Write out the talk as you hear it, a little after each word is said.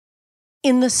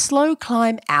In the slow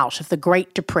climb out of the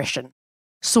Great Depression,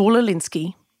 Saul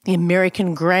Alinsky, the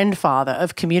American grandfather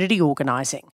of community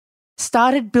organising,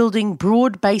 started building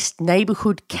broad-based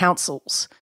neighbourhood councils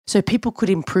so people could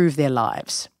improve their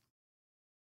lives.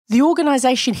 The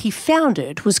organisation he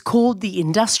founded was called the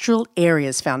Industrial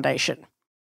Areas Foundation.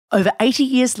 Over 80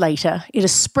 years later, it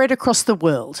has spread across the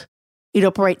world. It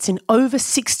operates in over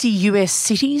 60 US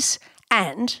cities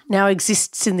and now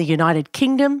exists in the United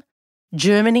Kingdom,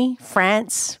 Germany,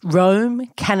 France, Rome,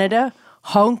 Canada,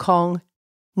 Hong Kong,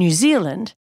 New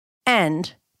Zealand,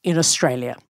 and in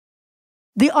Australia.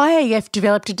 The IAF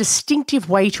developed a distinctive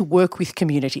way to work with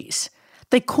communities.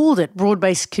 They called it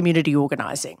broad-based community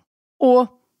organising, or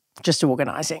just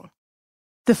organising.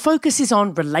 The focus is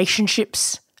on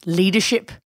relationships, leadership,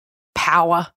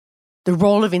 power, the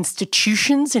role of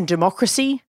institutions in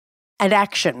democracy, and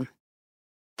action.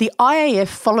 The IAF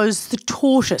follows the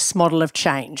tortoise model of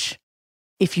change.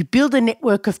 If you build a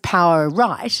network of power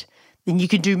right, then you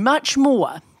can do much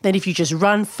more than if you just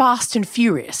run fast and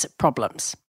furious at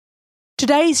problems.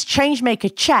 Today's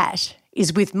ChangeMaker chat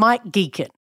is with Mike Gecan,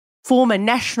 former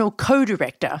National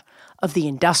Co-Director of the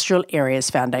Industrial Areas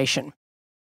Foundation.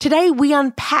 Today we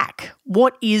unpack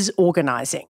what is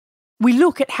organising. We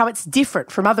look at how it's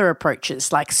different from other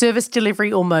approaches like service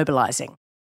delivery or mobilising.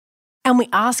 And we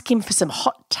ask him for some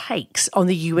hot takes on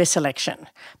the US election,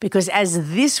 because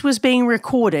as this was being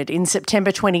recorded in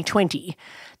September 2020,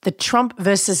 the Trump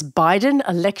versus Biden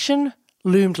election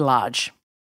loomed large.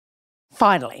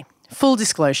 Finally, full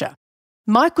disclosure,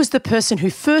 Mike was the person who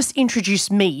first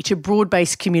introduced me to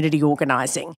broad-based community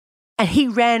organising, and he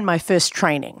ran my first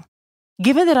training.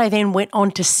 Given that I then went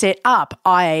on to set up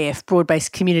IAF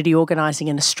broad-based community organising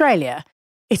in Australia,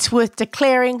 it's worth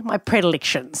declaring my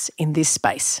predilections in this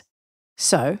space.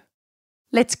 So,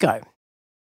 let's go.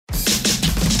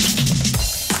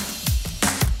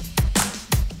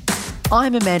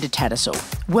 I'm Amanda Tattersall.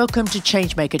 Welcome to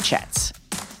ChangeMaker Chats,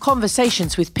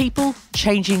 conversations with people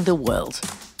changing the world.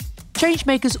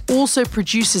 ChangeMakers also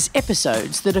produces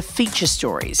episodes that are feature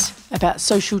stories about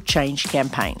social change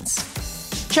campaigns.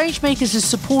 ChangeMakers is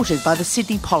supported by the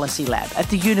Sydney Policy Lab at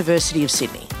the University of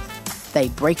Sydney. They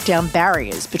break down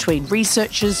barriers between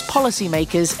researchers,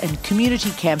 policymakers and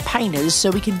community campaigners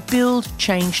so we can build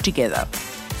change together.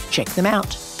 Check them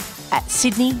out at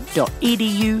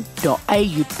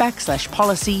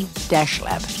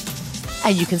sydney.edu.au/policy-lab.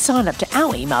 And you can sign up to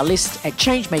our email list at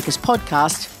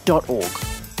changemakerspodcast.org.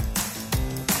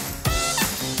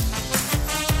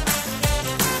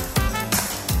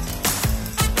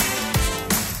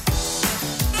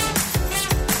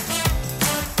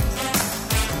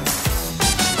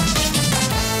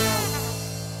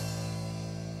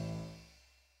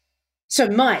 So,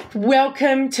 Mike,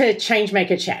 welcome to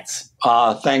ChangeMaker Chats.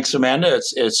 Thanks, Amanda.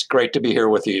 It's great to be here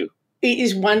with you. It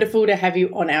is wonderful to have you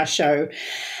on our show.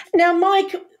 Now,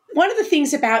 Mike, one of the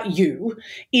things about you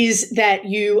is that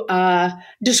you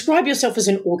describe yourself as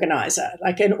an organiser,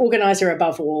 like an organiser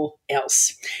above all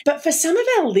else. But for some of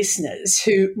our listeners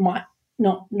who might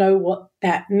not know what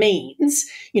that means,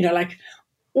 like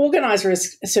organiser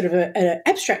is sort of an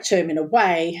abstract term in a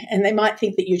way, and they might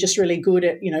think that you're just really good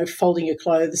at, folding your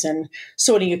clothes and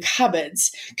sorting your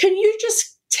cupboards. Can you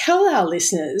just tell our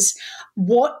listeners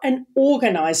what an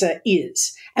organiser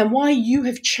is and why you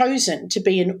have chosen to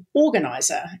be an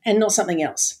organiser and not something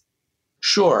else?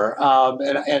 Sure. I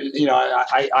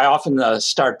often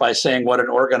start by saying what an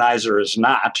organizer is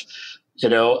not,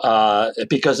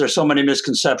 because there's so many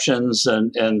misconceptions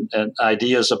and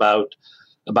ideas about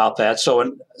that.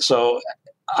 So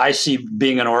I see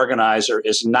being an organizer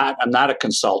I'm not a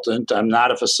consultant. I'm not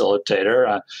a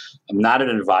facilitator. I'm not an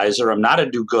advisor. I'm not a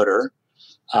do-gooder.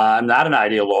 I'm not an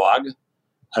ideologue.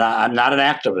 I'm not an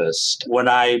activist. When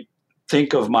I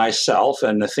think of myself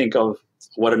and I think of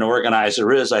what an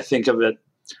organizer is, I think of it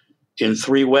in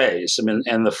three ways.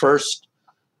 And the first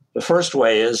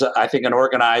way is I think an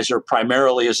organizer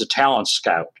primarily is a talent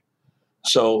scout.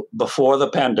 So before the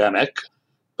pandemic,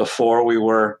 before we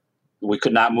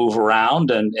could not move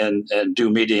around and do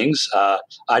meetings,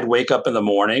 I'd wake up in the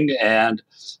morning and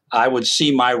I would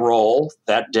see my role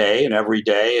that day and every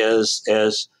day as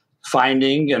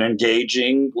finding and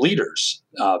engaging leaders,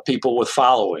 people with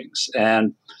followings,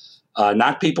 and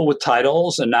not people with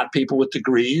titles and not people with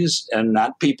degrees and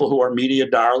not people who are media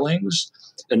darlings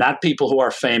and not people who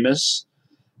are famous,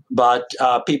 but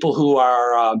people who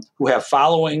have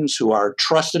followings, who are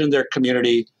trusted in their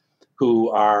community, who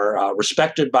are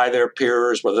respected by their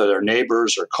peers, whether they're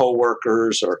neighbors or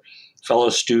coworkers or fellow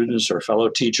students or fellow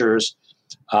teachers.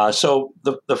 So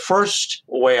the first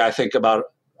way I think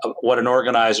about what an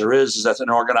organizer is that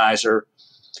an organizer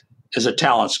is a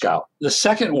talent scout. The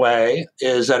second way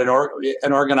is that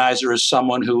an organizer is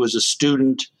someone who is a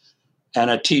student and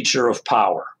a teacher of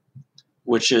power,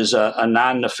 which is a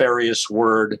non-nefarious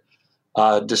word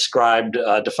defined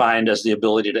as the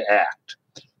ability to act.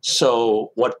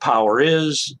 So what power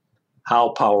is, how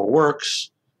power works,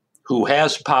 who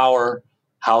has power,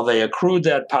 how they accrued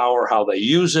that power, how they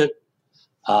use it,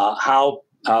 how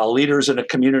leaders in a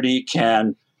community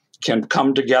can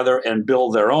come together and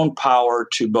build their own power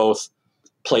to both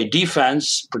play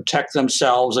defense, protect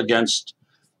themselves against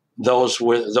those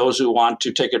who want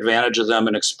to take advantage of them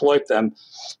and exploit them,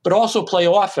 but also play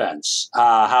offense,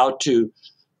 how to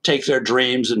take their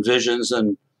dreams and visions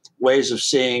and ways of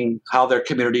seeing how their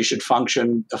community should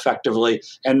function effectively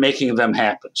and making them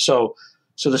happen. So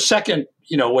the second,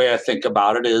 way I think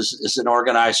about it is an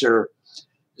organizer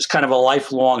is kind of a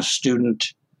lifelong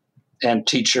student and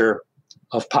teacher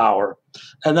of power.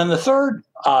 And then the third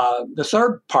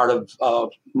part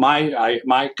of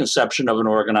my conception of an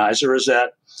organizer is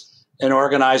that an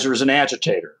organizer is an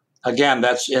agitator. Again,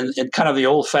 that's in kind of the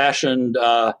old-fashioned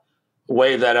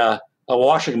way that a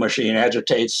washing machine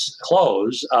agitates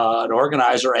clothes. An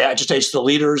organizer agitates the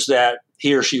leaders that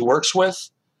he or she works with,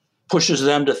 pushes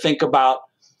them to think about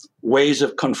ways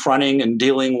of confronting and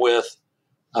dealing with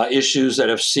issues that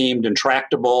have seemed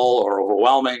intractable or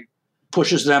overwhelming,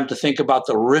 pushes them to think about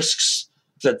the risks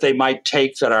that they might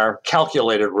take that are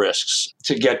calculated risks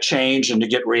to get change and to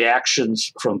get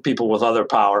reactions from people with other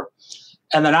power.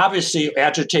 And then obviously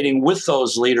agitating with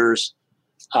those leaders,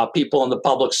 people in the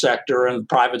public sector and the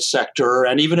private sector,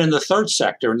 and even in the third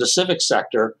sector, in the civic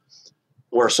sector,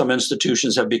 where some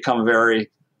institutions have become very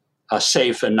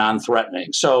safe and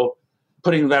non-threatening. So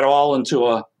putting that all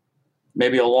into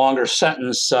maybe a longer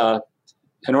sentence, an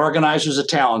organizer is a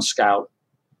talent scout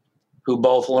who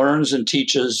both learns and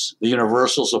teaches the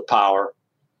universals of power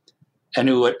and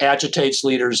who agitates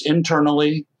leaders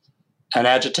internally and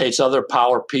agitates other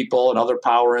power people and other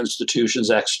power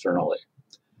institutions externally.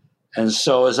 And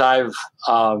so as I've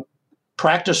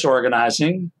practiced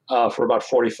organizing for about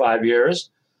 45 years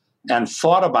and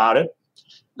thought about it,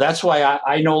 that's why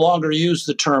I no longer use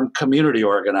the term community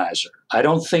organizer. I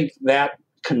don't think that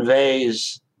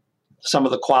conveys some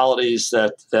of the qualities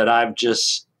that I've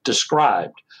just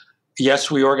described.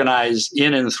 Yes, we organize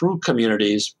in and through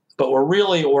communities, but we're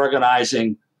really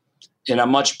organizing in a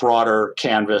much broader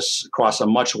canvas across a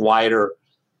much wider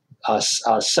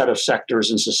set of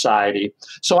sectors in society.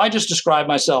 So I just describe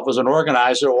myself as an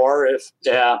organizer, or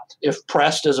if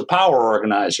pressed, as a power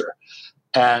organizer.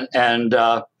 And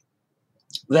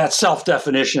that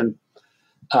self-definition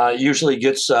usually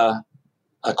gets a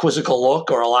quizzical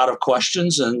look or a lot of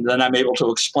questions, and then I'm able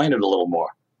to explain it a little more.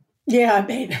 Yeah, I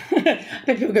bet. I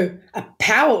bet people go, a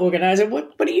power organizer?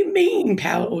 What do you mean,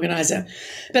 power organizer?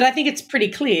 But I think it's pretty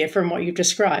clear from what you've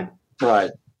described. Right.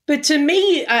 But to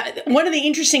me, one of the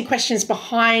interesting questions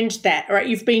behind that, right,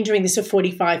 you've been doing this for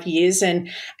 45 years and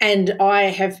I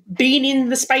have been in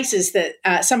the spaces that,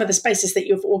 some of the spaces that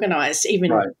you've organised,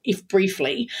 even if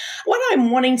briefly. What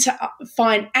I'm wanting to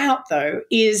find out, though,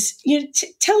 is,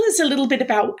 tell us a little bit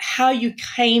about how you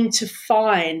came to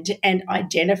find and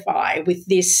identify with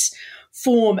this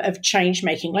form of change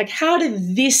making. Like, how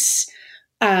did this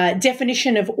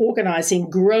definition of organising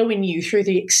grow in you through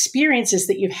the experiences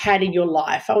that you've had in your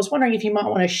life? I was wondering if you might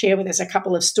want to share with us a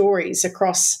couple of stories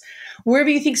across wherever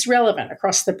you think's relevant,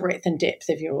 across the breadth and depth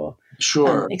of your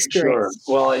experience.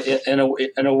 Sure. Well, in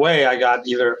a way, I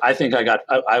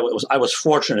was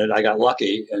fortunate. I got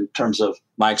lucky in terms of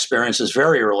my experiences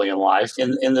very early in life,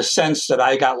 in the sense that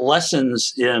I got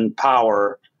lessons in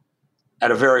power at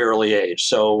a very early age.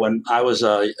 So when I was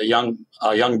a young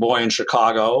boy in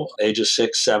Chicago, ages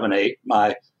 6, 7, 8,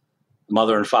 my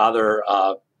mother and father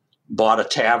bought a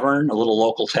tavern, a little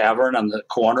local tavern on the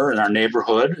corner in our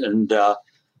neighborhood,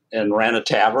 and ran a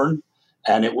tavern.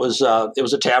 And it was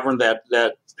a tavern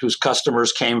that whose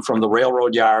customers came from the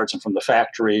railroad yards and from the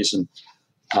factories and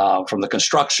from the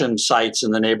construction sites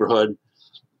in the neighborhood.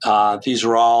 These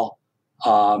were all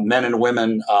men and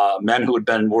women, men who had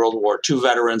been World War II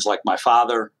veterans like my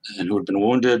father and who had been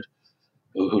wounded,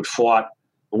 who'd fought,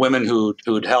 women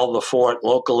who'd held the fort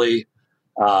locally,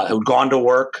 who'd gone to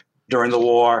work during the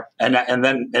war, and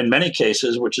then in many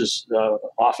cases, which is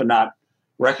often not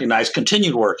recognized,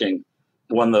 continued working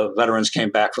when the veterans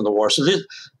came back from the war. So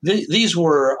these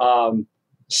were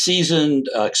seasoned,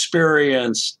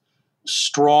 experienced,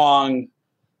 strong,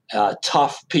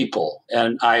 tough people,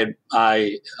 and I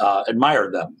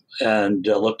admired them and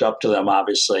looked up to them,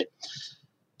 obviously.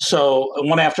 So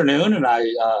one afternoon, and I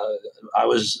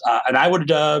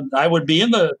would be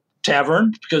in the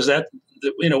tavern because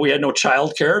we had no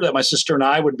childcare, that my sister and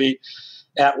I would be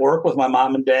at work with my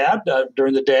mom and dad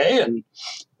during the day. And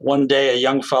one day, a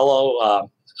young fellow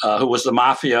who was the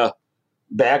mafia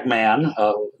bagman,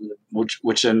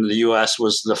 which in the U.S.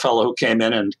 was the fellow who came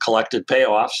in and collected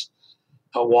payoffs,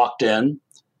 walked in.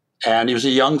 And he was a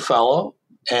young fellow.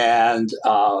 And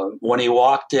when he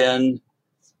walked in,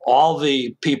 all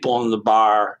the people in the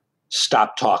bar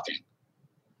stopped talking.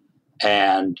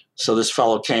 And so this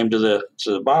fellow came to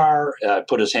the bar,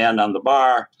 put his hand on the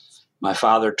bar. My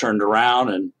father turned around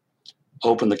and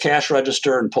opened the cash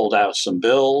register and pulled out some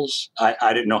bills.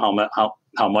 I didn't know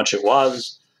how much it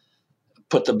was.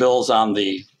 Put the bills on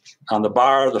the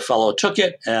bar. The fellow took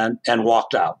it and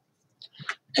walked out.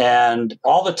 And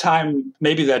all the time,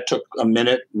 maybe that took a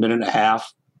minute and a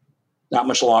half, not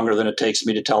much longer than it takes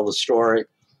me to tell the story.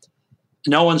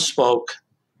 No one spoke,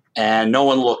 and no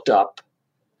one looked up,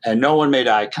 and no one made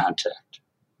eye contact.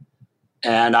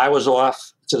 And I was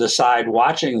off to the side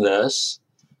watching this,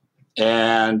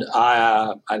 and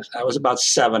I was about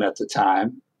 7 at the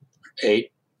time, 8,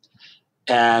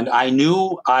 and I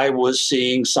knew I was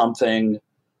seeing something.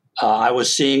 I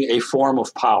was seeing a form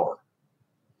of power.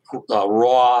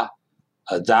 Raw,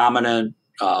 dominant,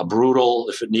 brutal,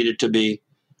 if it needed to be.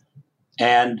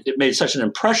 And it made such an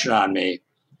impression on me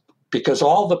because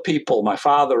all the people, my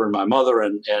father and my mother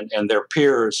and their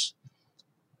peers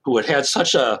who had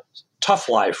such a tough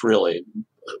life, really,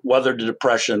 weathered the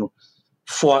depression,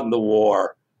 fought in the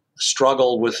war,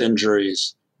 struggled with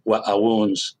injuries,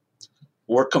 wounds,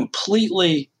 were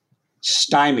completely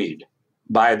stymied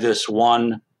by this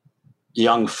one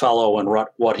young fellow and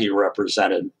what he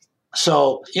represented.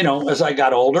 So, as I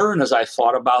got older and as I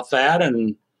thought about that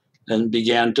and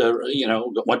began to,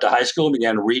 went to high school and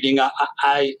began reading,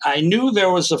 I knew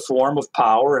there was a form of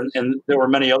power, and there were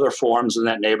many other forms in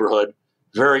that neighborhood,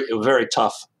 very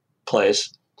tough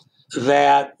place,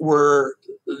 that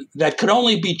could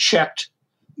only be checked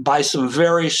by some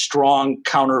very strong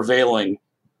countervailing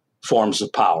forms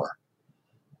of power.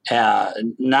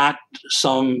 Not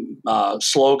some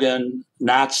slogan,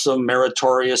 not some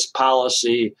meritorious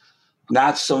policy,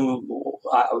 not some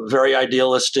very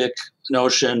idealistic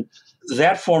notion.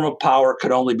 That form of power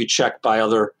could only be checked by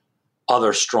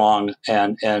other strong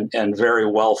and very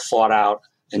well thought out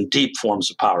and deep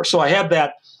forms of power. So I had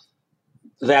that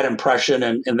impression,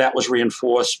 and that was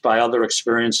reinforced by other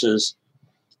experiences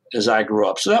as I grew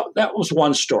up. So that was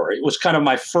one story. It was kind of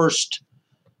my first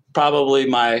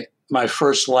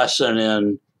lesson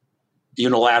in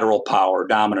unilateral power,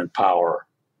 dominant power,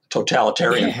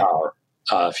 totalitarian power,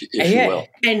 if you will.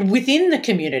 And within the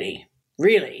community,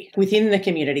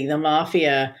 the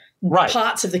mafia,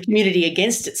 parts of the community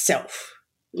against itself.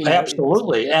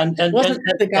 Absolutely. And wasn't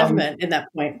the government in that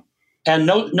point. And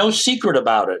no secret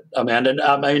about it, Amanda.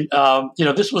 I mean,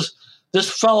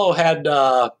 this fellow had,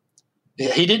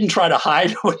 he didn't try to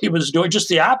hide what he was doing, just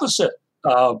the opposite.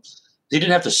 He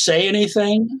didn't have to say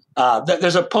anything.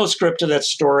 There's a postscript to that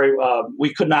story.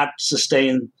 We could not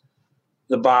sustain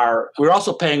the bar. We were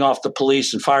also paying off the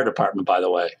police and fire department, by the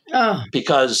way,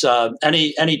 because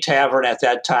any tavern at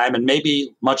that time, and maybe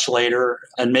much later,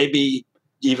 and maybe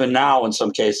even now in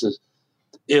some cases,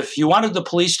 if you wanted the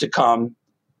police to come,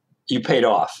 you paid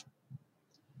off.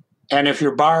 And if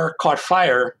your bar caught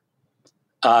fire,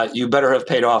 you better have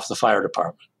paid off the fire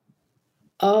department.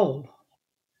 Oh.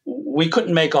 We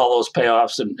couldn't make all those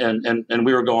payoffs, and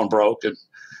we were going broke. And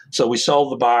so we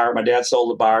sold the bar. My dad sold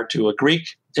the bar to a Greek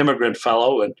immigrant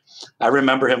fellow. And I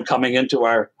remember him coming into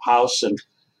our house and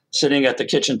sitting at the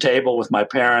kitchen table with my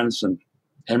parents and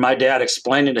my dad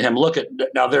explaining to him, look,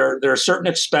 now there are certain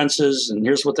expenses, and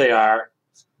here's what they are.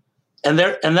 And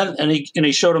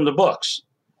he showed him the books.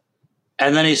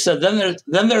 And then he said, then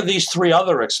there are these 3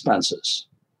 other expenses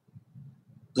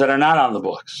that are not on the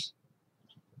books.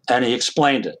 And he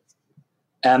explained it.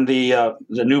 And the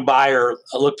new buyer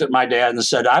looked at my dad and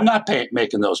said, I'm not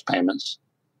making those payments.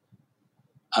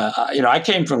 I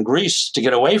came from Greece to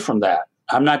get away from that.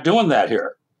 I'm not doing that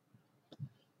here.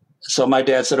 So my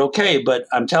dad said, okay, but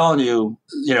I'm telling you,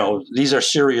 these are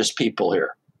serious people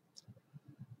here.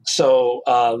 So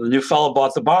the new fellow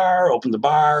bought the bar, opened the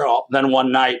bar. Then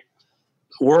one night,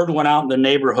 word went out in the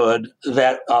neighborhood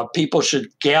that people should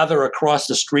gather across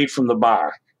the street from the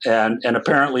bar. And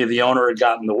apparently the owner had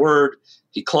gotten the word.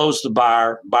 He closed the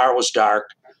bar. Bar was dark.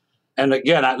 And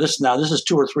again, this is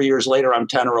 2 or 3 years later. I'm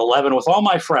 10 or 11 with all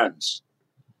my friends.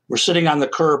 We're sitting on the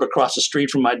curb across the street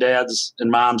from my dad's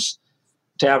and mom's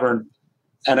tavern.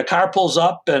 And a car pulls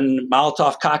up and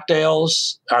Molotov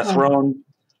cocktails are thrown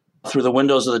through the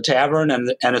windows of the tavern,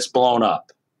 and it's blown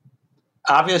up.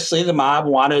 Obviously, the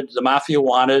mafia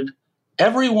wanted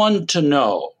everyone to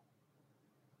know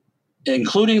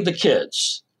including the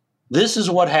kids, this is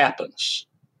what happens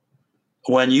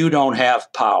when you don't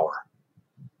have power.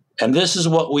 And this is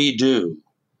what we do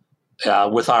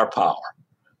with our power.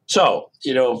 So,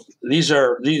 these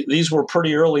were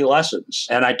pretty early lessons,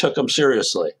 and I took them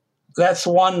seriously. That's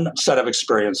one set of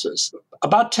experiences.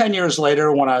 About 10 years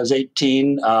later, when I was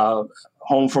 18,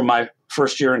 home from my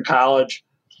first year in college,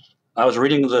 I was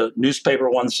reading the newspaper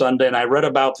one Sunday, and I read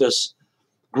about this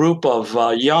group of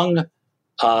young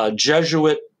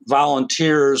Jesuit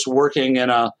volunteers working in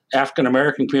an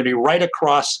African-American community right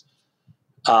across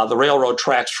the railroad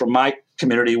tracks from my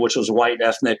community, which was white,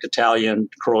 ethnic, Italian,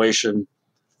 Croatian,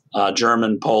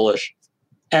 German, Polish.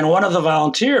 And one of the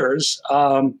volunteers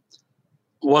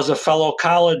was a fellow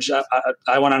college.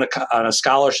 I went on a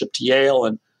scholarship to Yale,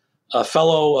 and a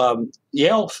fellow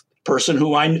Yale person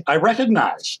who I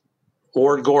recognized.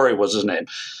 Ward Gorey was his name.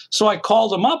 So I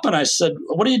called him up and I said,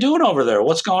 "What are you doing over there?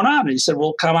 What's going on?" And he said,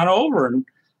 "Well, come on over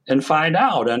and find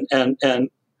out." And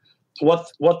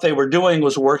what they were doing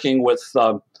was working with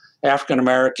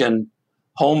African-American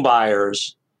home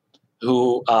buyers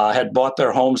who had bought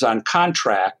their homes on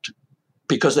contract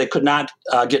because they could not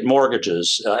get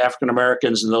mortgages.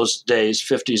 African-Americans in those days,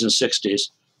 50s and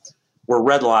 60s, were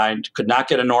redlined, could not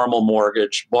get a normal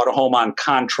mortgage, bought a home on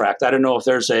contract. I don't know if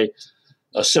there's a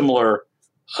similar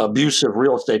abusive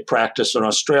real estate practice in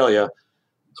Australia,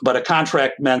 but a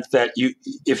contract meant that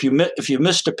if you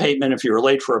missed a payment, if you were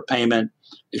late for a payment,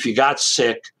 if you got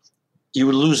sick, you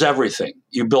would lose everything.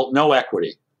 You built no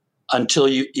equity until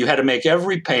you had to make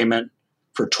every payment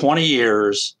for 20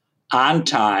 years on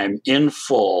time, in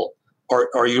full,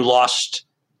 or you lost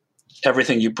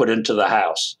everything you put into the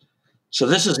house. So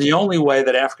this is the only way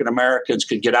that African Americans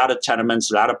could get out of tenements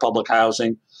and out of public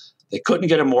housing. They couldn't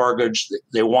get a mortgage.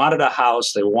 They wanted a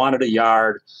house. They wanted a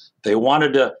yard. They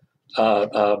wanted to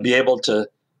be able to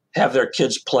have their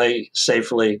kids play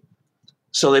safely.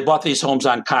 So they bought these homes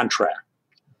on contract.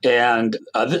 And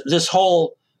this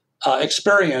whole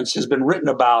experience has been written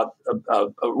about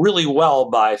really well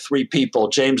by three people: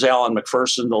 James Allen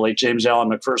McPherson, the late James Allen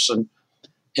McPherson,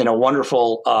 in a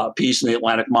wonderful piece in the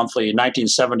Atlantic Monthly in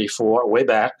 1974, way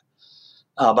back,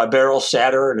 by Beryl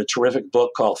Satter in a terrific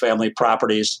book called Family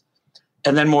Properties.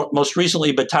 And then most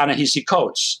recently, Ta-Nehisi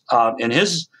Coates in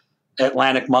his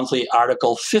Atlantic Monthly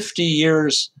article 50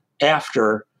 years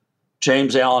after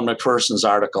James Allen McPherson's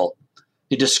article.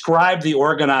 He described the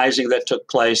organizing that took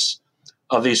place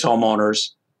of these homeowners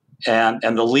and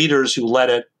the leaders who led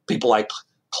it, people like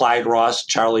Clyde Ross,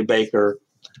 Charlie Baker,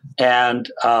 and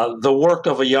the work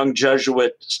of a young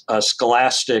Jesuit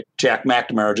scholastic, Jack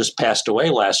McNamara, just passed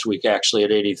away last week, actually,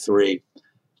 at 83,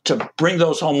 to bring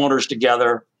those homeowners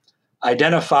together,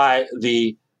 identify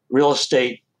the real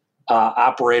estate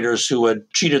operators who had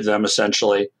cheated them,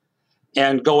 essentially,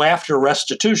 and go after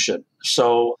restitution.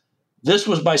 So this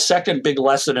was my second big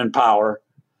lesson in power,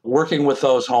 working with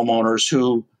those homeowners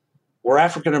who were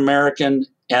African American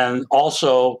and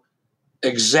also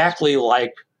exactly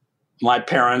like my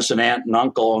parents and aunt and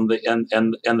uncle and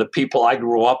the people I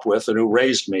grew up with and who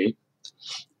raised me,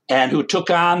 and who took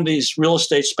on these real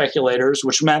estate speculators,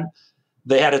 which meant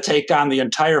they had to take on the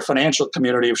entire financial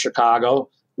community of Chicago,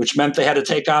 which meant they had to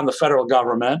take on the federal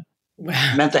government,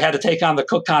 meant they had to take on the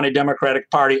Cook County Democratic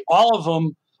Party, all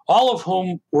of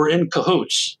whom were in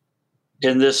cahoots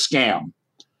in this scam.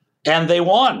 And they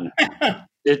won.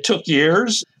 It took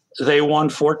years. They won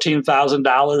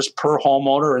 $14,000 per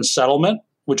homeowner in settlement,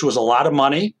 which was a lot of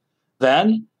money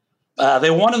then.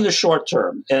 They won in the short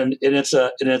term, and it's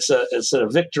a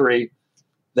victory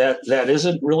that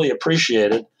isn't really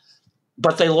appreciated.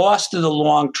 But they lost in the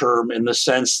long term in the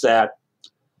sense that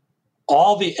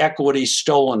all the equity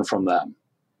stolen from them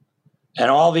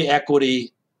and all the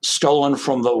equity stolen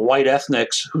from the white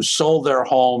ethnics who sold their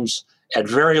homes at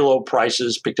very low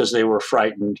prices because they were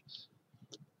frightened.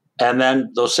 And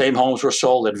then those same homes were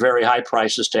sold at very high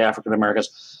prices to African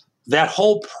Americans. That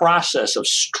whole process of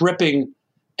stripping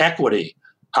equity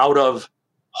out of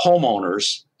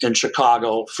homeowners in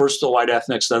Chicago, first the white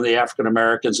ethnics, then the African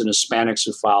Americans and Hispanics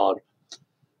who followed,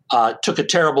 took a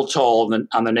terrible toll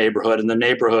on the neighborhood, and the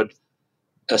neighborhood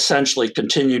essentially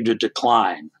continued to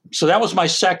decline. So that was my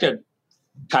second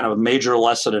kind of major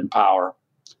lesson in power.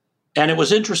 And it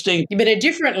was interesting. But a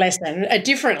different lesson, right? A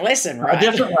different lesson.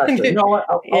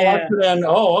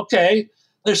 Okay.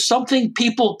 There's something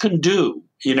people can do.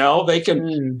 They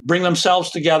can bring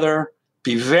themselves together,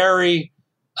 do very,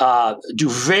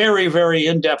 very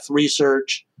in-depth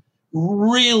research,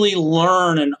 really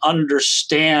learn and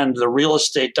understand the real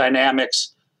estate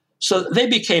dynamics. So they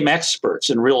became experts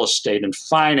in real estate and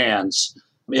finance,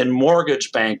 in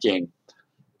mortgage banking,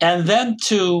 and then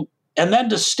to and then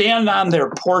to stand on their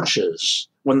porches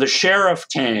when the sheriff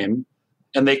came,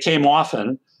 and they came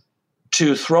often,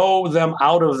 to throw them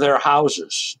out of their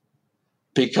houses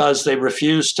because they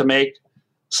refused to make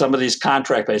some of these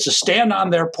contract payments, to stand on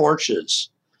their porches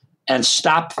and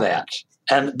stop that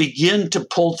and begin to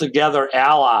pull together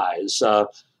allies,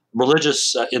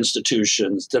 religious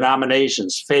institutions,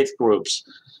 denominations, faith groups,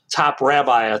 top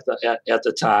rabbi at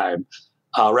the time,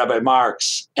 Rabbi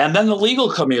Marks, and then the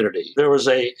legal community. There was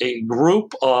a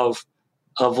group of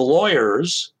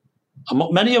lawyers,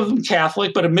 many of them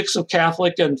Catholic, but a mix of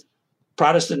Catholic and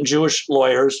Protestant and Jewish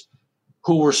lawyers,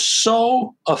 who were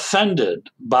so offended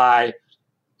by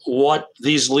what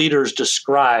these leaders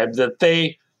described that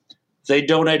they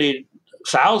donated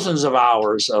thousands of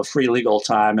hours of free legal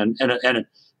time and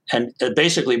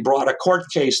basically brought a court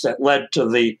case that led to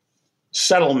the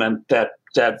settlement that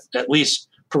at least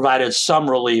provided some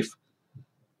relief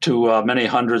to many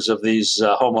hundreds of these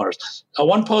homeowners.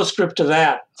 One postscript to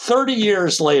that: 30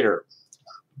 years later,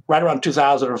 right around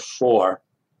 2004,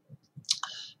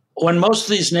 when most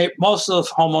of the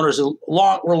homeowners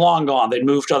were long gone, they'd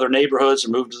moved to other neighborhoods or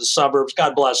moved to the suburbs.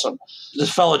 God bless them. This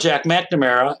fellow Jack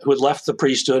McNamara, who had left the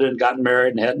priesthood and gotten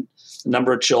married and had a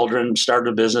number of children,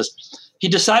 started a business, he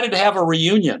decided to have a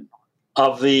reunion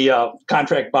of the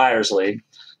Contract Buyers League,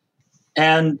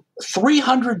 and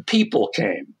 300 people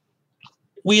came.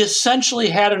 We essentially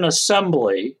had an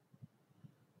assembly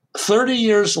 30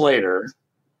 years later,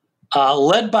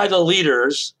 led by the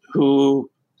leaders who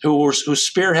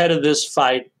spearheaded this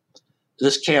fight,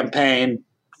 this campaign,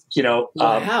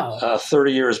 Wow.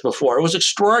 30 years before. It was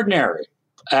extraordinary.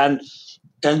 And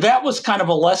that was kind of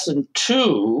a lesson,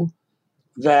 too,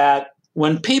 that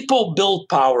when people build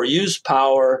power, use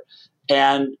power,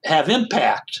 and have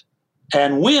impact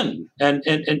and win and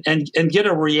get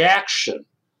a reaction,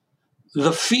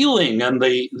 the feeling and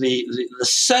the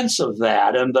sense of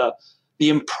that and the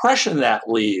impression that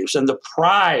leaves and the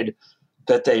pride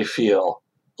that they feel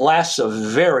lasts a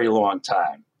very long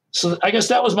time. So I guess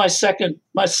that was my second,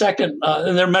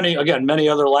 and there are many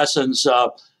other lessons,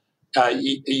 and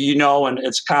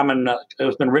it's common,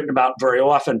 it's been written about very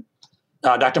often.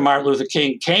 Dr. Martin Luther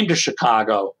King came to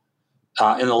Chicago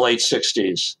in the late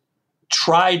 60s,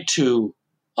 tried to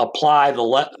apply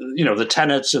the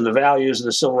tenets and the values of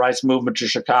the civil rights movement to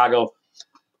Chicago,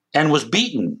 and was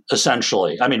beaten,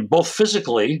 essentially. I mean, both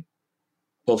physically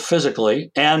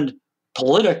and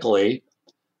politically,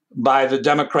 by the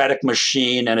Democratic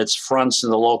machine and its fronts in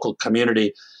the local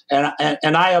community.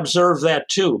 And I observed that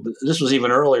too. This was even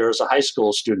earlier as a high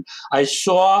school student. I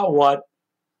saw what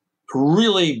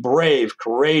really brave,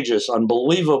 courageous,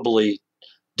 unbelievably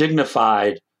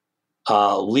dignified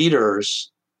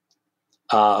leaders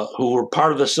who were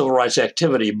part of the civil rights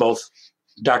activity, both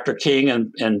Dr. King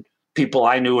and people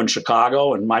I knew in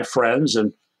Chicago and my friends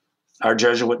and our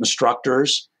Jesuit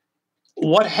instructors.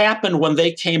 What happened when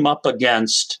they came up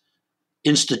against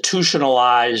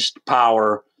institutionalized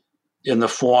power in the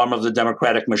form of the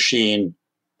Democratic machine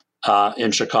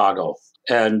in Chicago?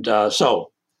 And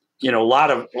so, a lot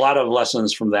of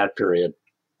lessons from that period.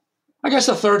 I guess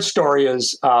the third story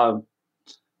is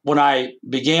when I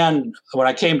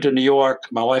came to New York.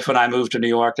 My wife and I moved to New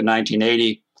York in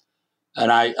 1980,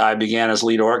 and I began as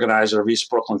lead organizer of East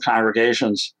Brooklyn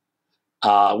Congregations,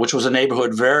 which was a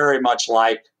neighborhood very much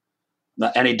like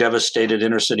any devastated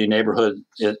inner city neighborhood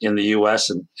in the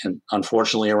U.S. and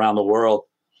unfortunately around the world.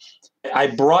 I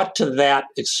brought to that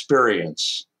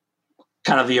experience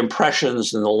kind of the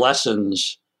impressions and the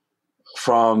lessons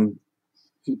from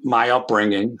my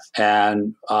upbringing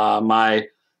and my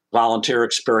volunteer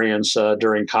experience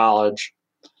during college,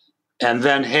 and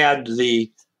then had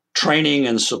the training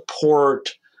and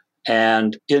support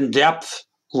and in-depth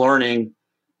learning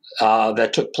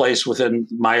that took place within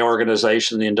my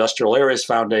organization, the Industrial Areas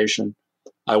Foundation.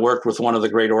 I worked with one of the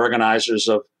great organizers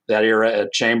of that era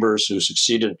at Chambers, who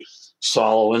succeeded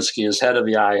Saul Alinsky as head of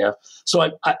the IAF.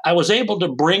 So I was able to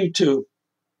bring to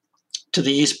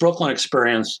the East Brooklyn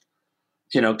experience,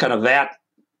 kind of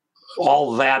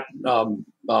all that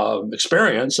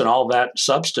experience and all that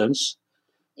substance,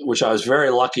 which I was very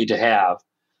lucky to have.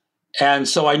 And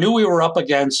so I knew we were up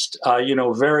against,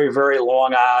 very, very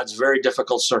long odds, very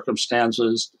difficult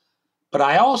circumstances. But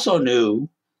I also knew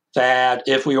that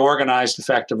if we organized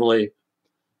effectively,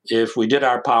 if we did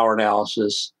our power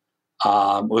analysis,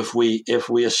 if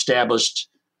we established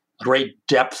great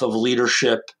depth of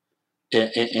leadership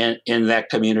in that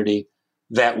community,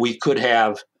 that we could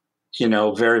have,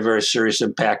 very, very serious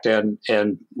impact,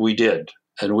 and we did.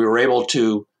 And we were able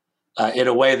to, in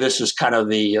a way, this is kind of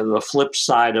the flip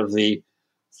side of the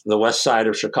West Side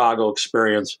of Chicago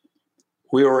experience.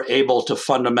 we were able to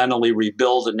fundamentally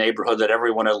rebuild a neighborhood that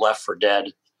everyone had left for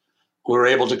dead. We were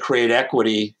able to create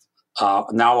equity,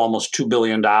 now almost $2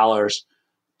 billion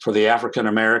for the African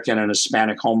American and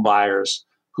Hispanic home buyers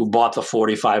who bought the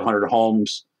 4,500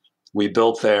 homes we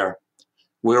built there.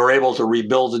 We were able to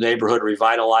rebuild the neighborhood,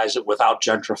 revitalize it without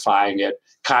gentrifying it,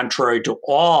 contrary to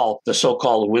all the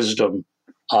so-called wisdom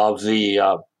of the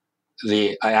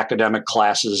academic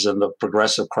classes and the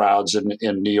progressive crowds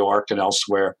in New York and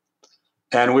elsewhere.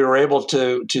 And we were able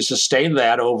to sustain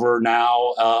that over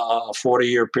now a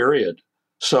 40-year period.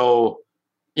 So,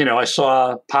 I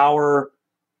saw power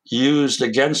used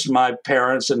against my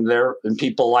parents and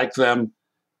people like them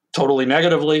totally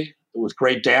negatively, with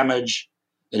great damage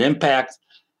and impact.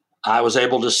 I was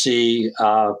able to see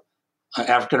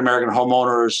African American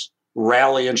homeowners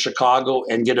rally in Chicago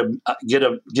and get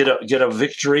a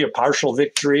victory, a partial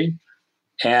victory,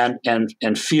 and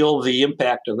feel the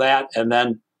impact of that, and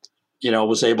then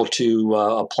was able to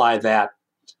apply that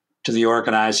to the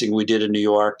organizing we did in New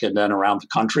York and then around the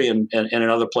country and in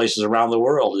other places around the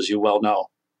world, as you well know.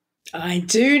 I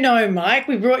do know, Mike.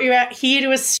 We brought you out here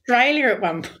to Australia at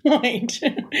one point,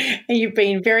 and you've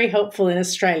been very helpful in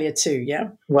Australia too. Yeah.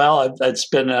 Well, it's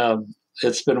been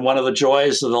one of the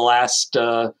joys of the last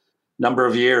number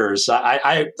of years.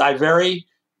 I very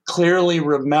clearly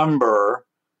remember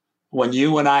when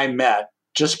you and I met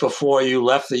just before you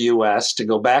left the U.S. to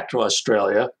go back to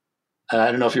Australia. I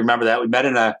don't know if you remember that. We met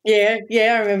in a I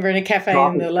remember in a cafe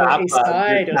in the Lower East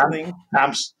Side or something.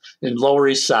 In Lower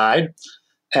East Side.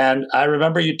 And I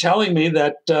remember you telling me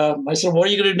that I said, "What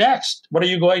are you going to do next? What are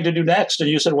you going to do next?" And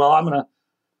you said, "Well, I'm going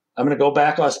to go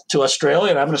back to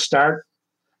Australia and I'm going to start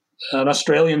an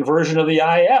Australian version of the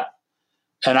IF."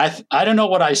 And I don't know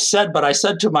what I said, but I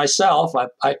said to myself,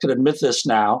 I could admit this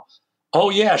now. Oh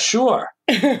yeah, sure.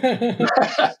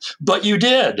 But you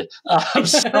did.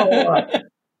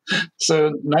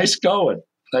 So nice going.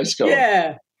 Nice going.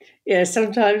 Yeah.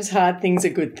 Sometimes hard things are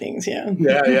good things.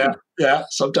 Yeah. Yeah.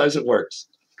 Sometimes it works.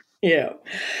 Yeah.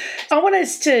 I want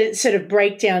us to sort of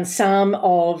break down some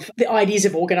of the ideas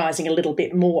of organising a little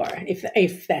bit more,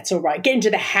 if that's all right. Get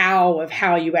into the how of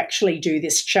how you actually do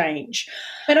this change.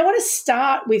 And I want to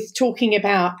start with talking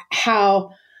about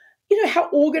how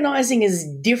organising is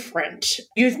different.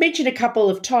 You've mentioned a couple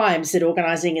of times that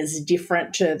organising is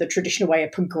different to the traditional way a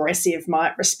progressive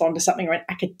might respond to something, or an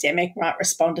academic might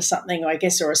respond to something, or a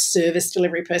service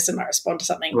delivery person might respond to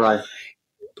something. Right.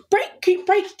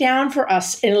 Break down for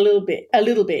us in a little bit,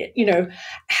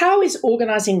 how is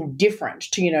organising different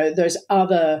to, those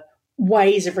other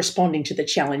ways of responding to the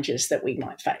challenges that we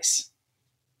might face?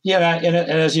 Yeah, and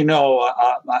as you know,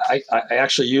 I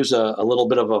actually use a little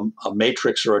bit of a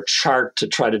matrix or a chart to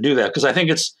try to do that, because I think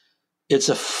it's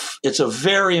a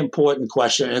very important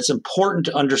question, and it's important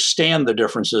to understand the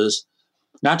differences.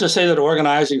 Not to say that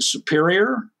organizing is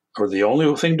superior or the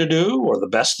only thing to do or the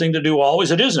best thing to do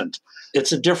always. It isn't.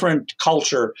 It's a different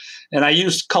culture, and I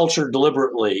use culture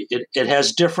deliberately. It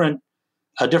has a different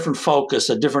focus,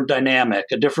 a different dynamic,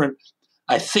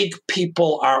 I think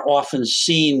people are often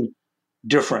seen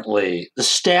differently. The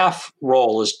staff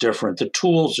role is different. The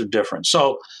tools are different.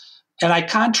 So, and I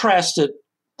contrast it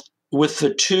with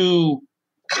the two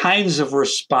kinds of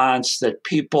response that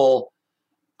people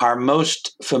are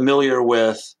most familiar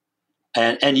with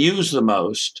and use the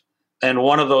most. And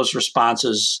one of those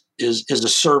responses is a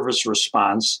service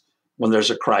response when there's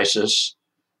a crisis.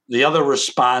 The other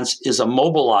response is a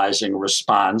mobilizing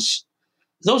response.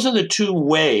 Those are the two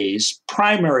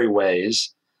primary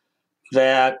ways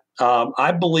that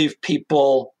I believe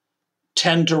people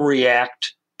tend to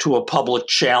react to a public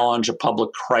challenge, a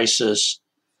public crisis.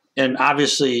 And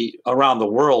obviously around the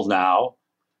world now,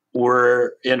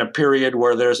 we're in a period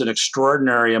where there's an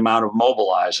extraordinary amount of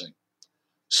mobilizing.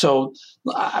 So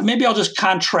maybe I'll just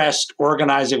contrast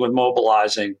organizing with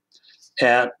mobilizing,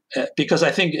 because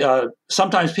I think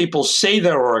sometimes people say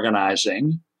they're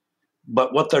organizing,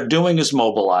 but what they're doing is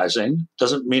mobilizing.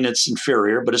 Doesn't mean it's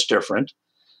inferior, but it's different.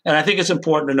 And I think it's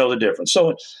important to know the difference.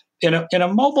 So in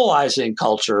a mobilizing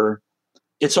culture,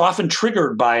 it's often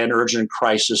triggered by an urgent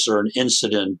crisis or an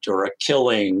incident or a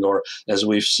killing, or as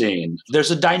we've seen.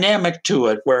 There's a dynamic to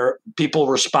it where people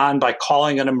respond by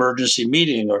calling an emergency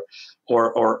meeting or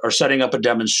setting up a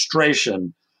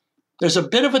demonstration. There's a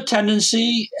bit of a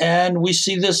tendency, and we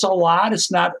see this a lot, it's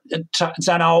not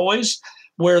always,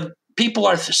 where people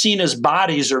are seen as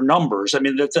bodies or numbers. I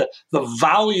mean, the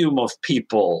volume of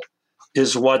people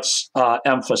is what's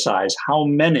emphasized, how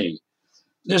many.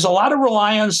 There's a lot of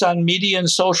reliance on media and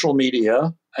social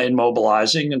media in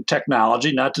mobilizing and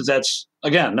technology. Not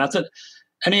that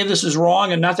any of this is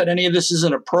wrong, and not that any of this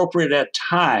isn't appropriate at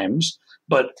times,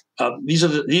 but these are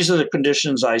the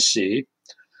conditions I see,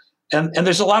 and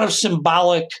there's a lot of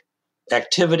symbolic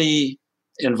activity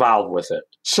involved with it.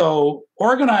 So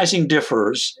organizing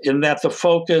differs in that the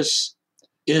focus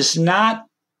is not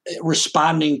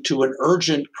responding to an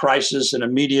urgent crisis, an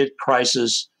immediate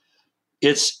crisis.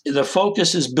 The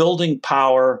focus is building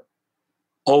power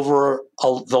over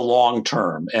the long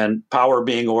term, and power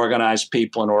being organized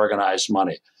people and organized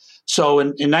money. So in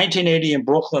 1980 in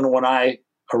Brooklyn, when I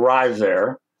arrived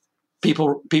there,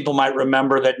 people might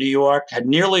remember that New York had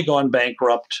nearly gone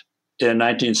bankrupt in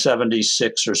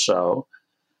 1976 or so.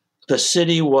 The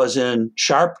city was in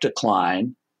sharp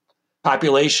decline.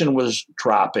 Population was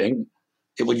dropping.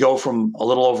 It would go from a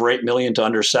little over 8 million to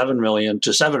under 7 million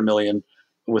to 7 million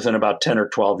within about 10 or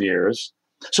 12 years.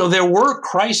 So there were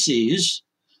crises.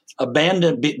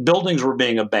 Abandoned buildings were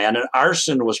being abandoned.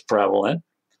 Arson was prevalent.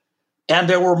 And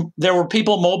there were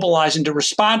people mobilizing to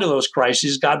respond to those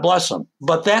crises, God bless them.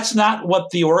 But that's not what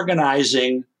the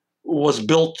organizing was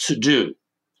built to do.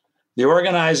 The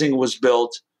organizing was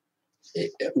built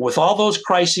with all those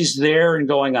crises there and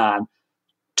going on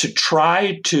to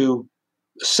try to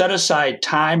set aside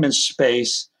time and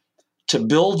space to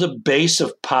build a base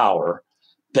of power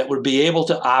that would be able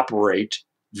to operate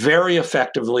very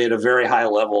effectively at a very high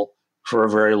level for a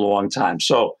very long time.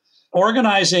 So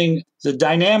organizing, the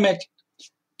dynamic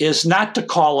is not to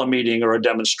call a meeting or a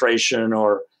demonstration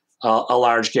or a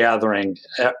large gathering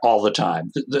all the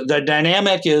time. The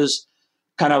dynamic is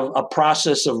kind of a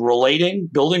process of relating,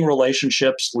 building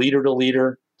relationships, leader to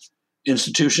leader,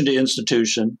 institution to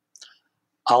institution,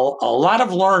 a lot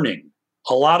of learning,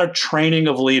 a lot of training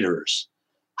of leaders.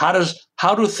 How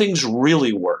do things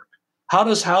really work? How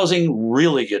does housing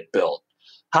really get built?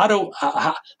 How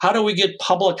do we get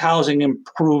public housing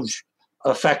improved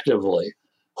effectively?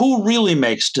 Who really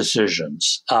makes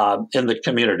decisions in the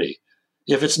community?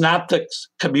 If it's not the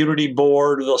community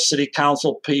board or the city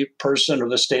council person or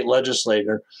the state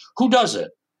legislator, who does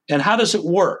it? And how does it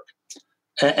work?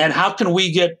 And how can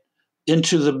we get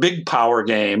into the big power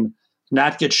game,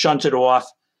 not get shunted off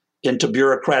into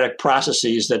bureaucratic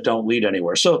processes that don't lead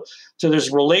anywhere? So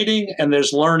there's relating and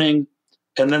there's learning,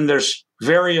 and then there's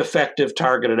very effective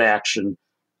targeted action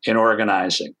in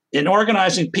organizing. In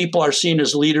organizing, people are seen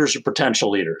as leaders or potential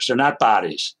leaders. They're not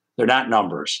bodies. They're not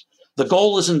numbers. The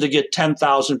goal isn't to get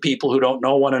 10,000 people who don't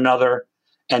know one another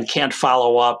and can't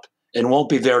follow up and won't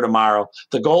be there tomorrow.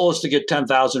 The goal is to get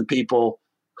 10,000 people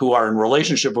who are in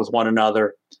relationship with one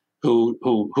another,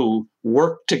 who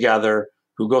work together,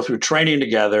 who go through training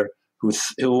together,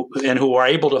 who are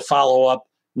able to follow up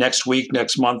next week,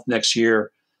 next month, next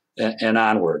year, and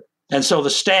onward. And so the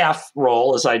staff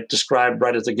role, as I described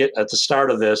right at the start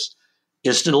of this,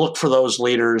 is to look for those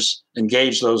leaders,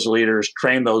 engage those leaders,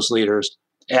 train those leaders,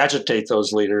 agitate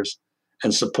those leaders,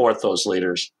 and support those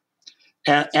leaders.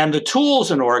 And the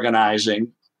tools in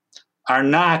organizing are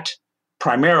not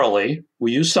primarily,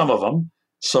 we use some of them,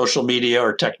 social media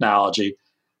or technology.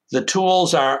 The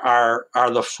tools are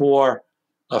the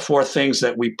four things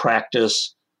that we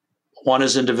practice. One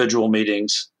is individual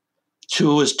meetings.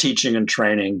 2 is teaching and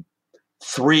training.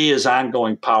 3 is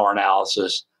ongoing power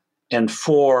analysis. And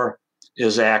 4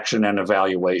 is action and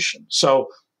evaluation. So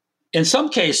in some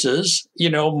cases,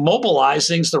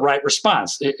 mobilizing is the right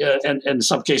response. And in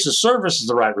some cases, service is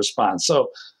the right response.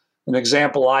 So an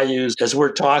example I use, as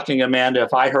we're talking, Amanda,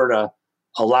 if I heard a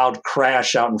loud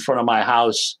crash out in front of my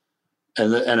house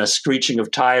and a screeching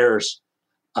of tires,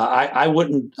 I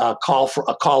wouldn't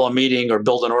call a meeting or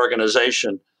build an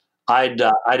organization. I'd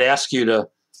ask you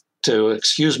to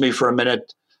excuse me for a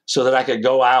minute so that I could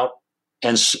go out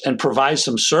and provide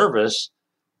some service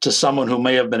to someone who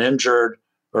may have been injured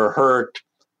or hurt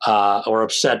or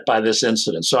upset by this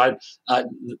incident. So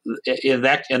in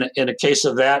a case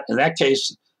of that, in that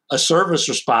case, a service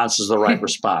response is the right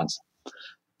response.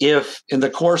 If in the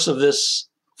course of this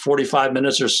 45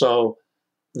 minutes or so,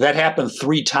 that happened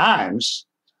 3 times,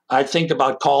 I'd think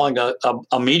about calling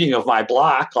a meeting of my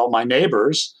block, all my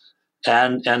neighbors,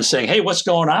 and saying, hey, what's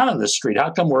going on in this street?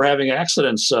 How come we're having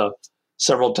accidents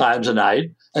several times a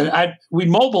night? And we'd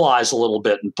mobilize a little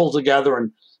bit and pull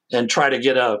together and try to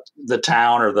get the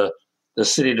town or the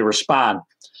city to respond.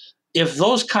 If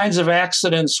those kinds of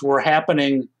accidents were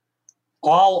happening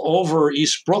all over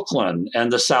East Brooklyn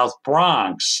and the South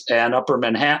Bronx and Upper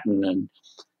Manhattan and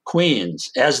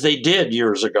Queens, as they did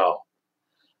years ago,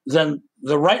 then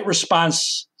the right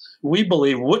response, we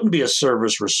believe, wouldn't be a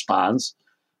service response,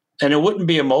 and it wouldn't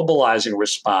be a mobilizing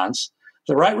response.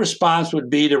 The right response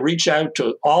would be to reach out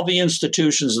to all the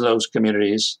institutions in those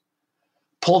communities,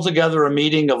 pull together a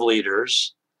meeting of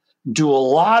leaders, do a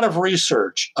lot of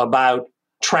research about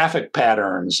traffic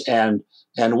patterns and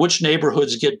and which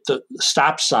neighborhoods get the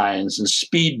stop signs and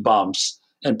speed bumps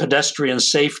and pedestrian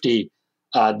safety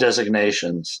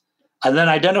designations, and then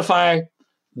identify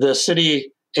the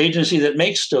city agency that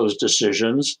makes those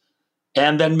decisions,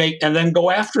 and then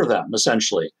go after them.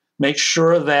 Essentially, make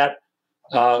sure that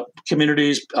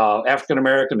communities, African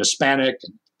American, Hispanic,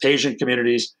 Asian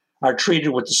communities, are treated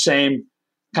with the same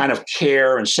kind of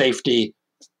care and safety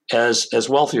as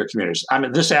wealthier communities. I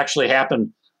mean, this actually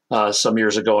happened some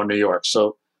years ago in New York.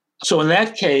 So in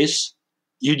that case,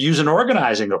 you'd use an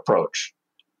organizing approach,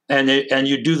 and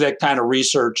you do that kind of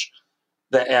research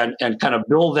and kind of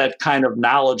build that kind of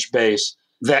knowledge base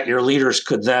that your leaders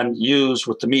could then use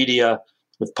with the media,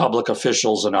 with public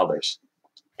officials and others.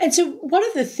 And so one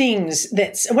of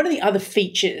the other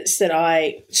features that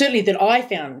I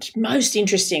found most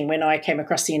interesting when I came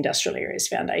across the Industrial Areas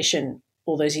Foundation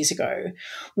all those years ago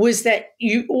was that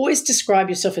you always describe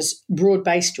yourself as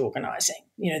broad-based organising.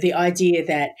 You know, the idea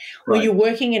that when you're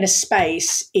working in a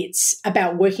space, it's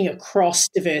about working across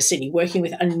diversity, working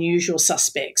with unusual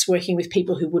suspects, working with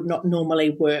people who would not normally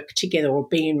work together or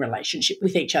be in relationship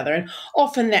with each other. And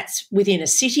often that's within a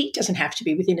city. It doesn't have to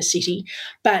be within a city,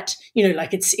 but, you know,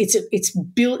 like it's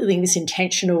building this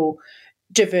intentional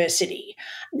diversity.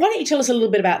 Why don't you tell us a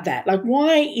little bit about that? Like,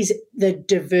 why is the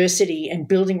diversity and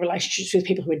building relationships with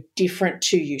people who are different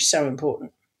to you so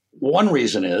important? One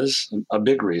reason is, a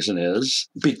big reason is,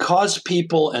 because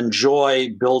people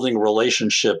enjoy building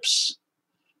relationships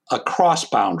across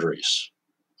boundaries,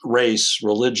 race,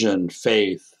 religion,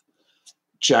 faith,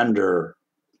 gender,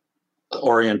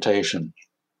 orientation.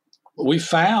 We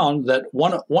found that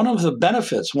one of the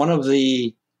benefits, one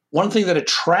thing that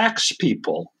attracts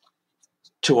people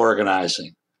to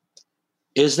organizing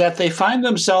is that they find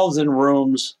themselves in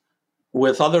rooms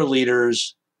with other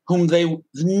leaders whom they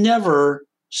never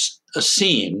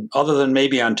seen other than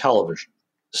maybe on television.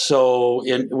 So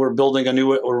we're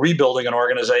rebuilding an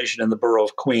organization in the borough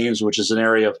of Queens, which is an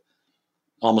area of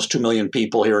almost 2 million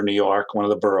people here in New York, one of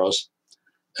the boroughs.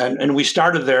 And we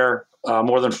started there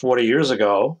more than 40 years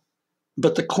ago.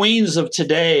 But the Queens of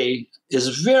today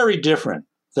is very different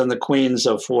than the Queens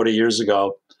of 40 years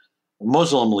ago.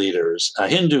 Muslim leaders,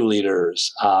 Hindu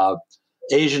leaders,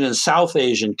 Asian and South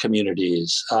Asian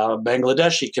communities,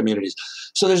 Bangladeshi communities.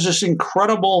 So there's this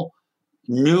incredible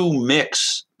new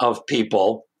mix of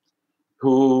people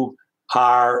who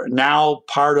are now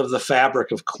part of the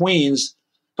fabric of Queens,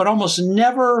 but almost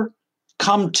never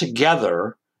come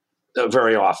together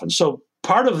very often. So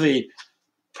part of the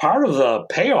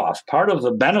payoff, part of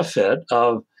the benefit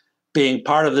of being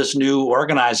part of this new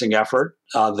organizing effort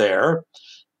there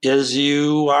is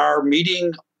you are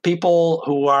meeting people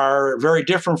who are very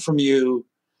different from you,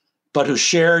 but who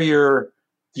share your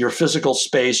physical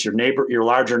space, your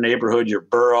larger neighborhood, your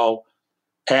borough,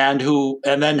 and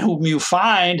then whom you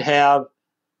find have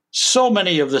so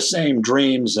many of the same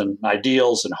dreams and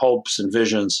ideals and hopes and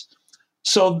visions.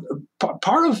 So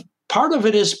part of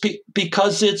it is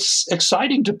because it's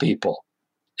exciting to people,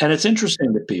 and it's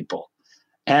interesting to people,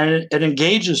 and it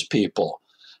engages people,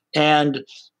 and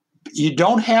you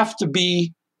don't have to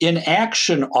be in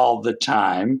action all the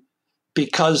time,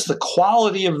 because the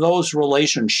quality of those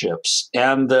relationships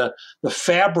and the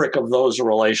fabric of those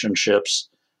relationships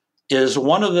is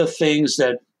one of the things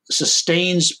that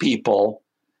sustains people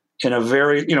in a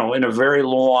very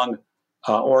long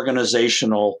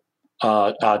organizational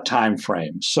time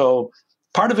frame. So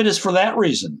part of it is for that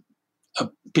reason.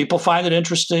 People find it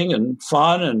interesting and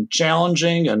fun and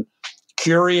challenging and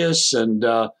curious and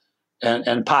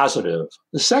positive.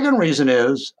 The second reason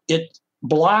is it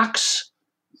blocks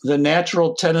the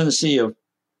natural tendency of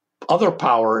other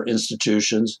power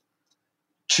institutions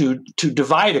to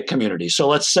divide a community. So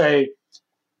let's say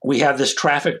we have this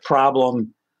traffic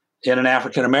problem in an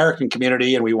African American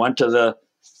community, and we went to the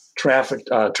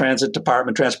transportation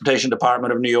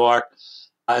department of New York,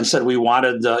 and said we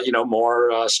wanted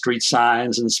more street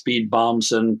signs and speed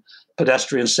bumps and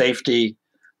pedestrian safety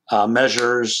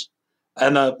measures.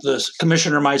 And the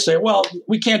commissioner might say, well,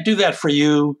 we can't do that for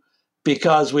you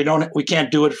because we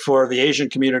can't do it for the Asian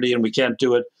community, and we can't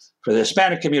do it for the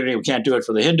Hispanic community, we can't do it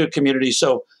for the Hindu community,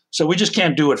 so we just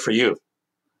can't do it for you.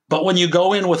 But when you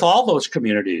go in with all those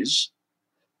communities,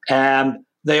 and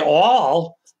they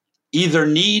all either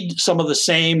need some of the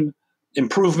same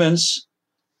improvements,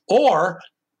 or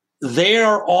they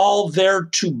are all there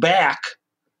to back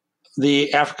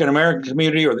the African American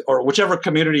community or whichever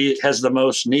community has the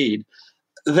most need,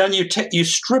 then you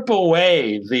strip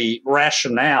away the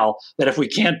rationale that if we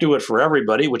can't do it for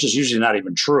everybody, which is usually not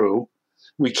even true,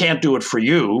 we can't do it for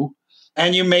you,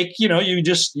 and you make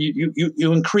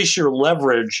you increase your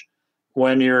leverage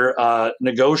when you're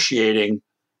negotiating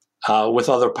with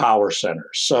other power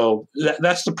centers. So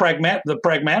that's the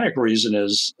pragmatic reason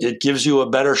is it gives you a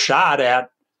better shot at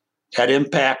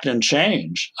impact and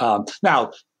change.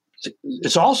 Now,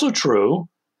 it's also true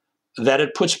that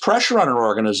it puts pressure on an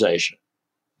organization,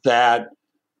 that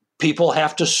people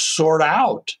have to sort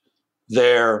out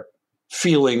their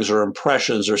feelings or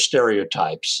impressions or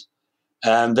stereotypes,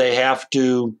 and they have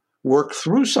to work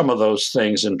through some of those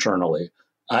things internally.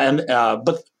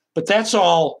 But that's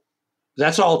all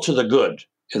to the good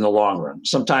in the long run.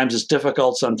 Sometimes it's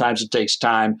difficult, sometimes it takes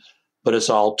time, but it's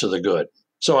all to the good.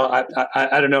 So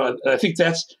I don't know. I think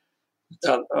that's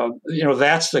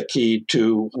that's the key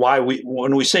to why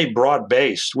when we say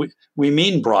broad-based, we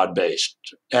mean broad-based,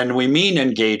 and we mean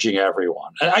engaging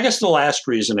everyone. And I guess the last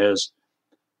reason is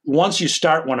once we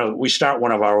start one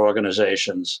of our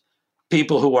organizations,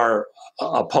 people who are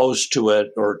opposed to it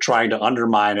or trying to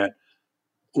undermine it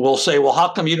will say, well, how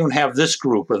come you don't have this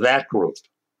group or that group?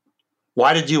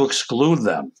 Why did you exclude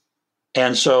them?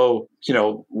 And so,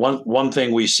 one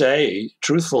thing we say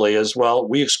truthfully is, well,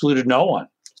 we excluded no one.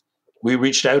 We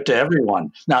reached out to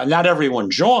everyone. Now, not everyone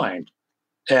joined,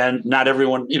 and not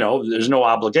everyone, there's no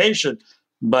obligation,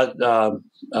 but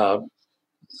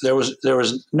there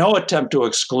was no attempt to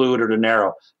exclude or to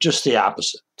narrow, just the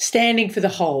opposite. Standing for the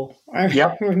whole.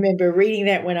 I remember reading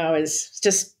that when I was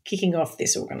just kicking off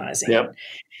this organizing. Yep.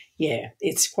 Yeah,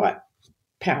 it's quite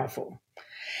powerful.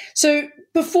 So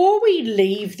before we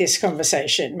leave this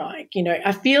conversation, Mike,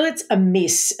 I feel it's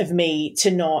amiss of me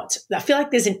to not – I feel like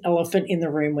there's an elephant in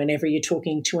the room whenever you're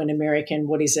talking to an American,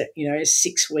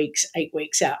 6 weeks, 8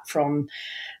 weeks out from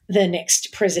the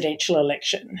next presidential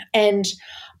election. And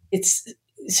it's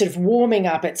sort of warming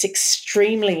up. It's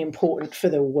extremely important for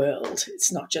the world.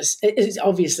 It's not just – it's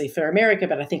obviously for America,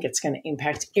 but I think it's going to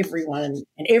impact everyone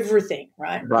and everything,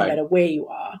 right? No matter where you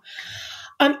are.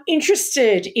 I'm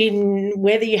interested in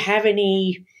whether you have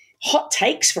any hot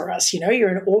takes for us.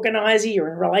 You're an organizer, you're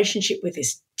in a relationship with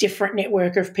this different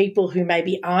network of people who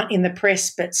maybe aren't in the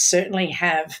press, but certainly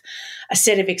have a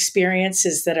set of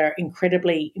experiences that are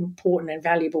incredibly important and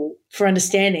valuable for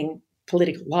understanding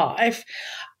political life.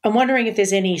 I'm wondering if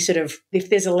there's if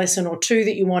there's a lesson or two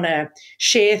that you want to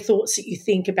share, thoughts that you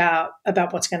think about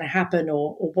what's going to happen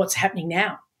or what's happening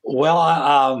now.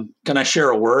 Well, can I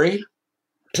share a worry?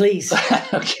 Please.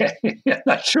 Okay.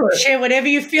 Not sure. Share whatever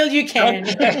you feel you can.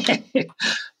 Okay.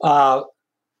 Well,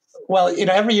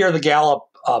 every year the Gallup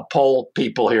poll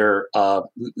people here,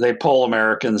 they poll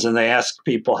Americans and they ask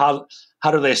people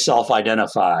how do they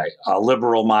self-identify,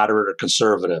 liberal, moderate, or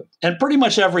conservative? And pretty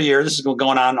much every year, this has been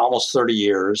going on almost 30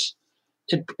 years,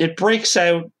 it breaks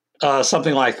out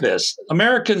something like this.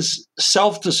 Americans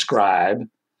self-describe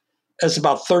as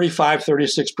about 35,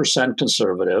 36%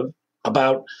 conservative,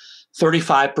 about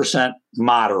 35%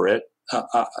 moderate.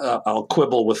 I'll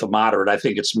quibble with the moderate. I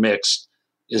think it's mixed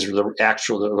is the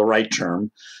right term.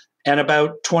 And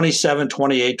about 27,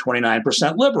 28,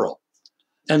 29% liberal.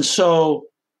 And so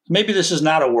maybe this is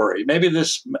not a worry.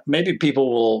 Maybe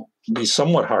people will be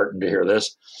somewhat heartened to hear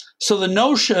this. So the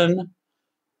notion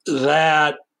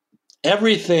that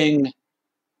everything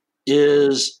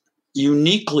is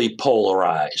uniquely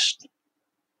polarized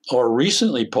or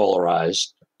recently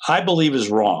polarized, I believe is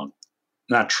wrong.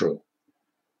 Not true.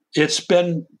 It's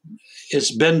been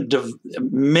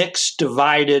mixed,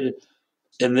 divided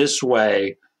in this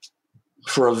way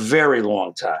for a very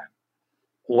long time.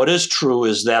 What is true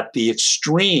is that the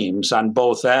extremes on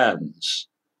both ends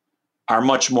are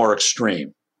much more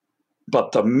extreme.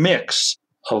 But the mix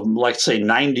of, let's say,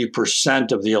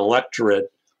 90% of the electorate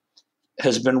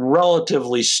has been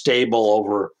relatively stable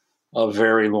over a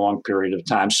very long period of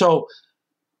time. So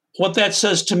what that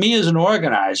says to me as an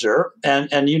organizer, and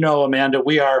Amanda,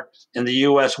 we are in the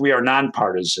U.S., we are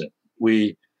nonpartisan.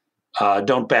 We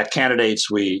don't back candidates.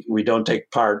 We don't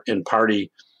take part in party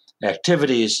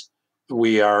activities.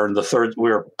 We are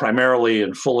primarily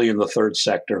and fully in the third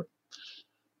sector.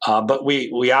 But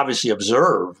we obviously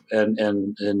observe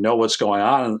and know what's going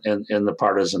on in the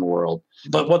partisan world.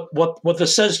 But what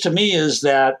this says to me is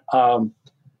that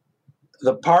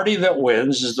the party that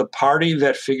wins is the party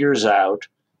that figures out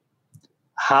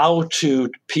how to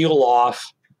peel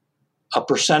off a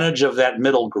percentage of that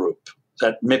middle group,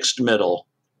 that mixed middle,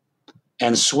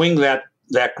 and swing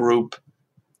that group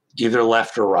either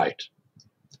left or right.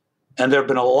 And there have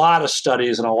been a lot of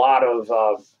studies and a lot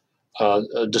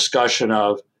of discussion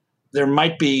of there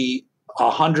might be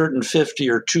 150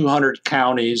 or 200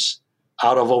 counties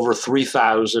out of over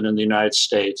 3,000 in the United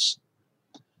States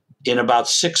in about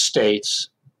 6 states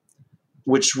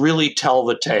which really tell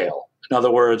the tale. In other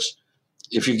words,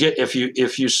 if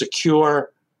you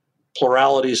secure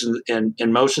pluralities in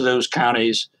most of those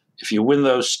counties. If you win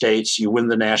those states, you win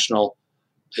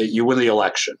you win the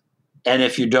election. And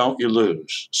if you don't, you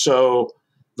lose. So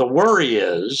the worry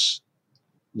is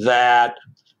that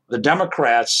the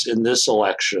Democrats in this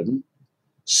election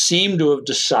seem to have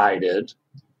decided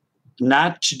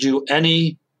not to do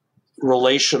any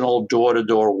relational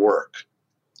door-to-door work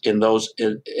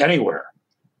anywhere.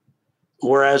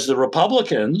 Whereas the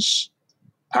Republicans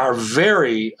are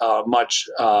very much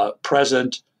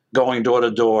present, going door to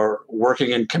door,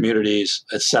 working in communities,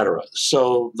 et cetera.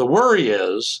 So the worry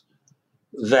is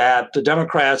that the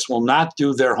Democrats will not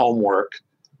do their homework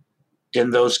in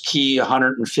those key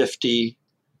 150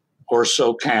 or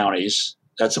so counties.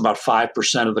 That's about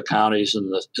 5% of the counties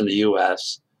in the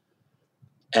U.S.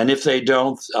 And if they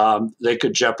don't, they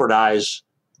could jeopardize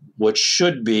what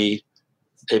should be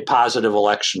a positive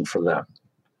election for them.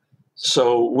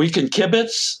 So we can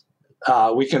kibitz,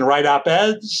 we can write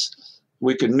op-eds,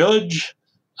 we can nudge,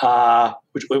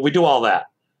 we do all that.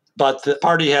 But the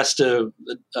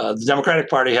Democratic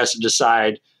Party has to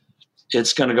decide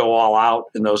it's going to go all out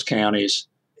in those counties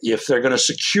if they're going to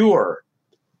secure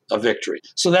a victory.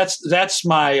 So that's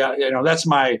my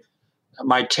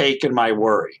take and my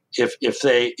worry. If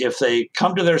they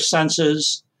come to their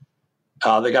senses,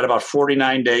 they got about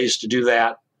 49 days to do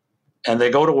that, and they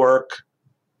go to work.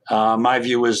 My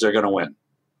view is they're going to win.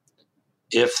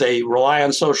 If they rely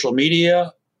on social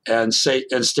media and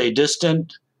stay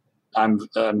distant, I'm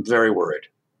very worried.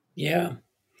 Yeah.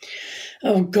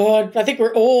 Oh God, I think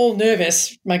we're all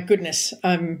nervous. My goodness,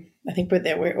 I think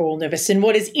we're all nervous. And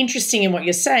what is interesting in what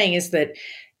you're saying is that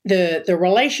the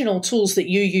relational tools that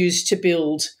you use to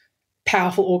build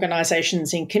powerful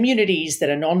organizations in communities that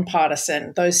are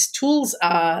nonpartisan, those tools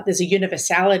there's a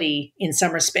universality in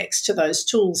some respects to those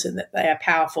tools, in that they are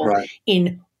powerful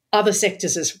in other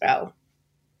sectors as well.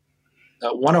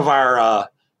 One of our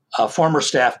former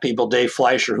staff people, Dave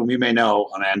Fleischer, whom you may know,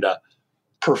 Amanda,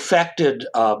 perfected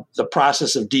the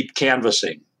process of deep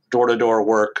canvassing, door-to-door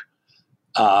work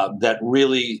that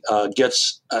really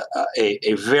gets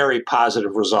a very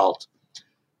positive result.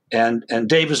 And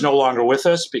Dave is no longer with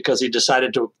us because he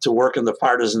decided to work in the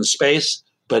partisan space.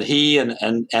 But he and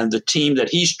the team that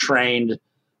he's trained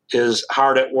is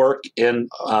hard at work in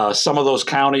some of those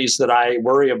counties that I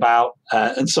worry about.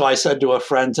 And so I said to a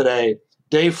friend today,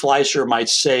 Dave Fleischer might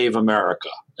save America.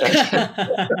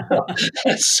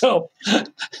 And so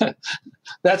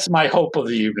that's my hope of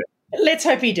the evening. Let's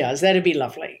hope he does. That'd be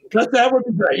lovely. That would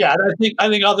be great. Yeah, and I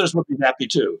think others would be happy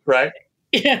too, right?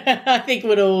 Yeah, I think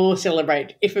we'd all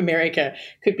celebrate if America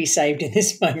could be saved in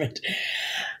this moment.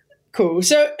 Cool.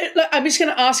 So look, I'm just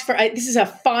going to ask for this is a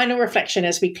final reflection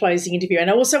as we close the interview. And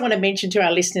I also want to mention to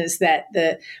our listeners that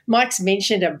Mike's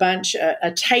mentioned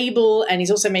a table, and he's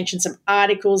also mentioned some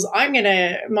articles.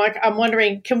 Mike, I'm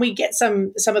wondering, can we get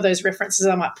some of those references?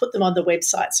 I might put them on the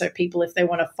website so people, if they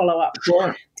want to follow up,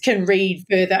 can read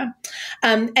further.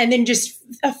 And then just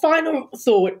a final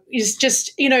thought is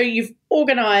just, you've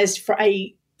organized for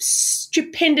a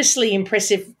stupendously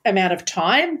impressive amount of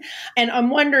time. And I'm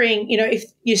wondering, if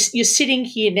you're sitting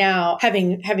here now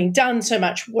having done so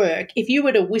much work, if you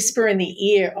were to whisper in the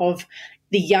ear of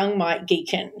the young Mike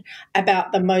Gecan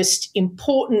about the most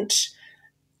important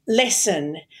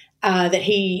lesson that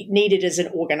he needed as an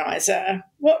organizer,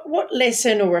 what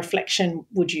lesson or reflection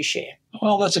would you share?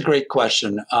 Well, that's a great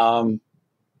question. I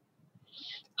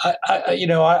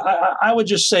would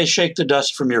just say shake the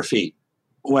dust from your feet.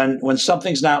 When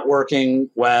something's not working,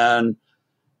 when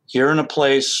you're in a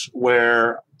place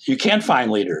where you can't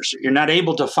find leaders, you're not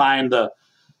able to find the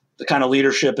kind of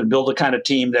leadership and build the kind of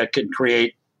team that can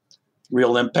create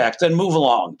real impact, then move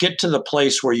along. Get to the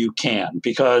place where you can,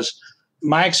 because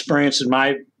my experience and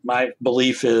my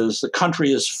belief is the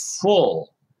country is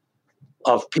full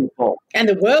of people. And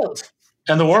the world.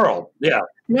 Yeah.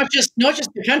 Not just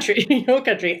the country, your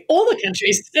country, all the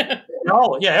countries.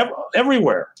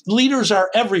 Everywhere. Leaders are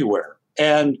everywhere,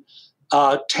 and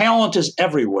talent is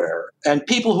everywhere, and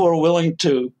people who are willing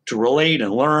to relate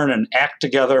and learn and act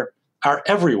together are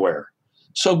everywhere.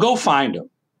 So go find them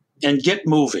and get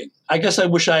moving. I guess I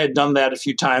wish I had done that a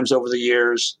few times over the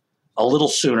years, a little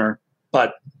sooner.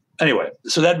 But anyway,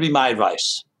 so that'd be my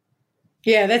advice.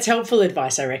 Yeah, that's helpful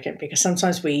advice, I reckon, because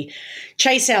sometimes we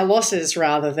chase our losses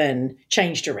rather than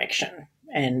change direction.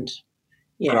 And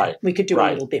we could do a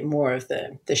little bit more of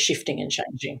the shifting and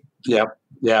changing. Yeah.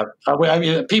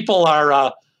 People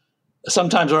are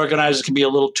sometimes organizers can be a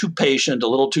little too patient, a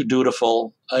little too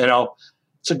dutiful.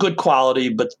 It's a good quality,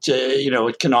 but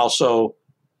it can also,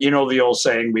 the old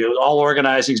saying, all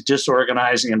organizing is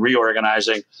disorganizing and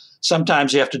reorganizing.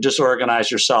 Sometimes you have to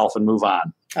disorganize yourself and move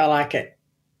on. I like it.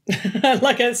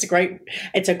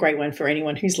 It's a great one for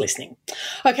anyone who's listening.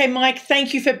 Okay, Mike,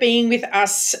 thank you for being with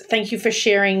us. Thank you for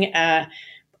sharing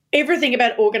everything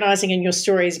about organising and your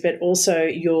stories, but also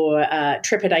your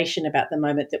trepidation about the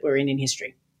moment that we're in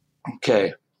history.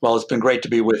 Okay. Well, it's been great to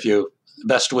be with you.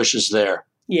 Best wishes there.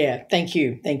 Yeah, thank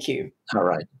you. Thank you. All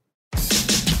right.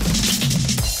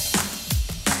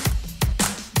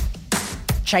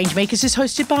 ChangeMakers is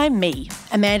hosted by me,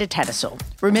 Amanda Tattersall.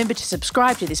 Remember to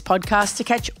subscribe to this podcast to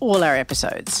catch all our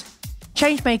episodes.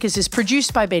 ChangeMakers is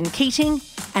produced by Ben Keating,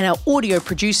 and our audio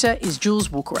producer is Jules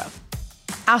Wookera.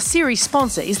 Our series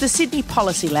sponsor is the Sydney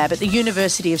Policy Lab at the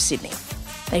University of Sydney.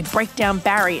 They break down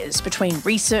barriers between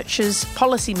researchers,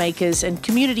 policymakers, and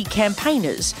community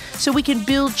campaigners so we can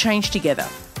build change together.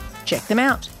 Check them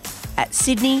out at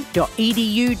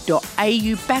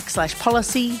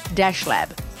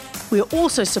sydney.edu.au/policy-lab. We are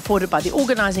also supported by the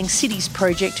Organising Cities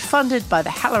project funded by the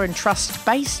Halloran Trust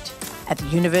based at the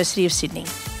University of Sydney.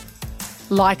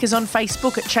 Like us on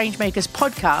Facebook at ChangeMakers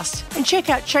Podcast and check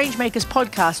out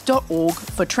changemakerspodcast.org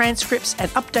for transcripts and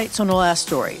updates on all our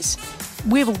stories.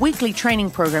 We have a weekly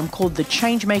training program called the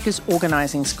ChangeMakers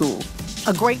Organising School,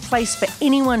 a great place for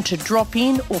anyone to drop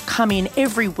in or come in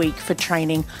every week for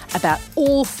training about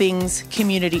all things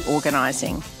community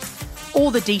organising. All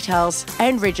the details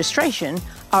and registration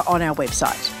are on our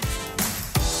website.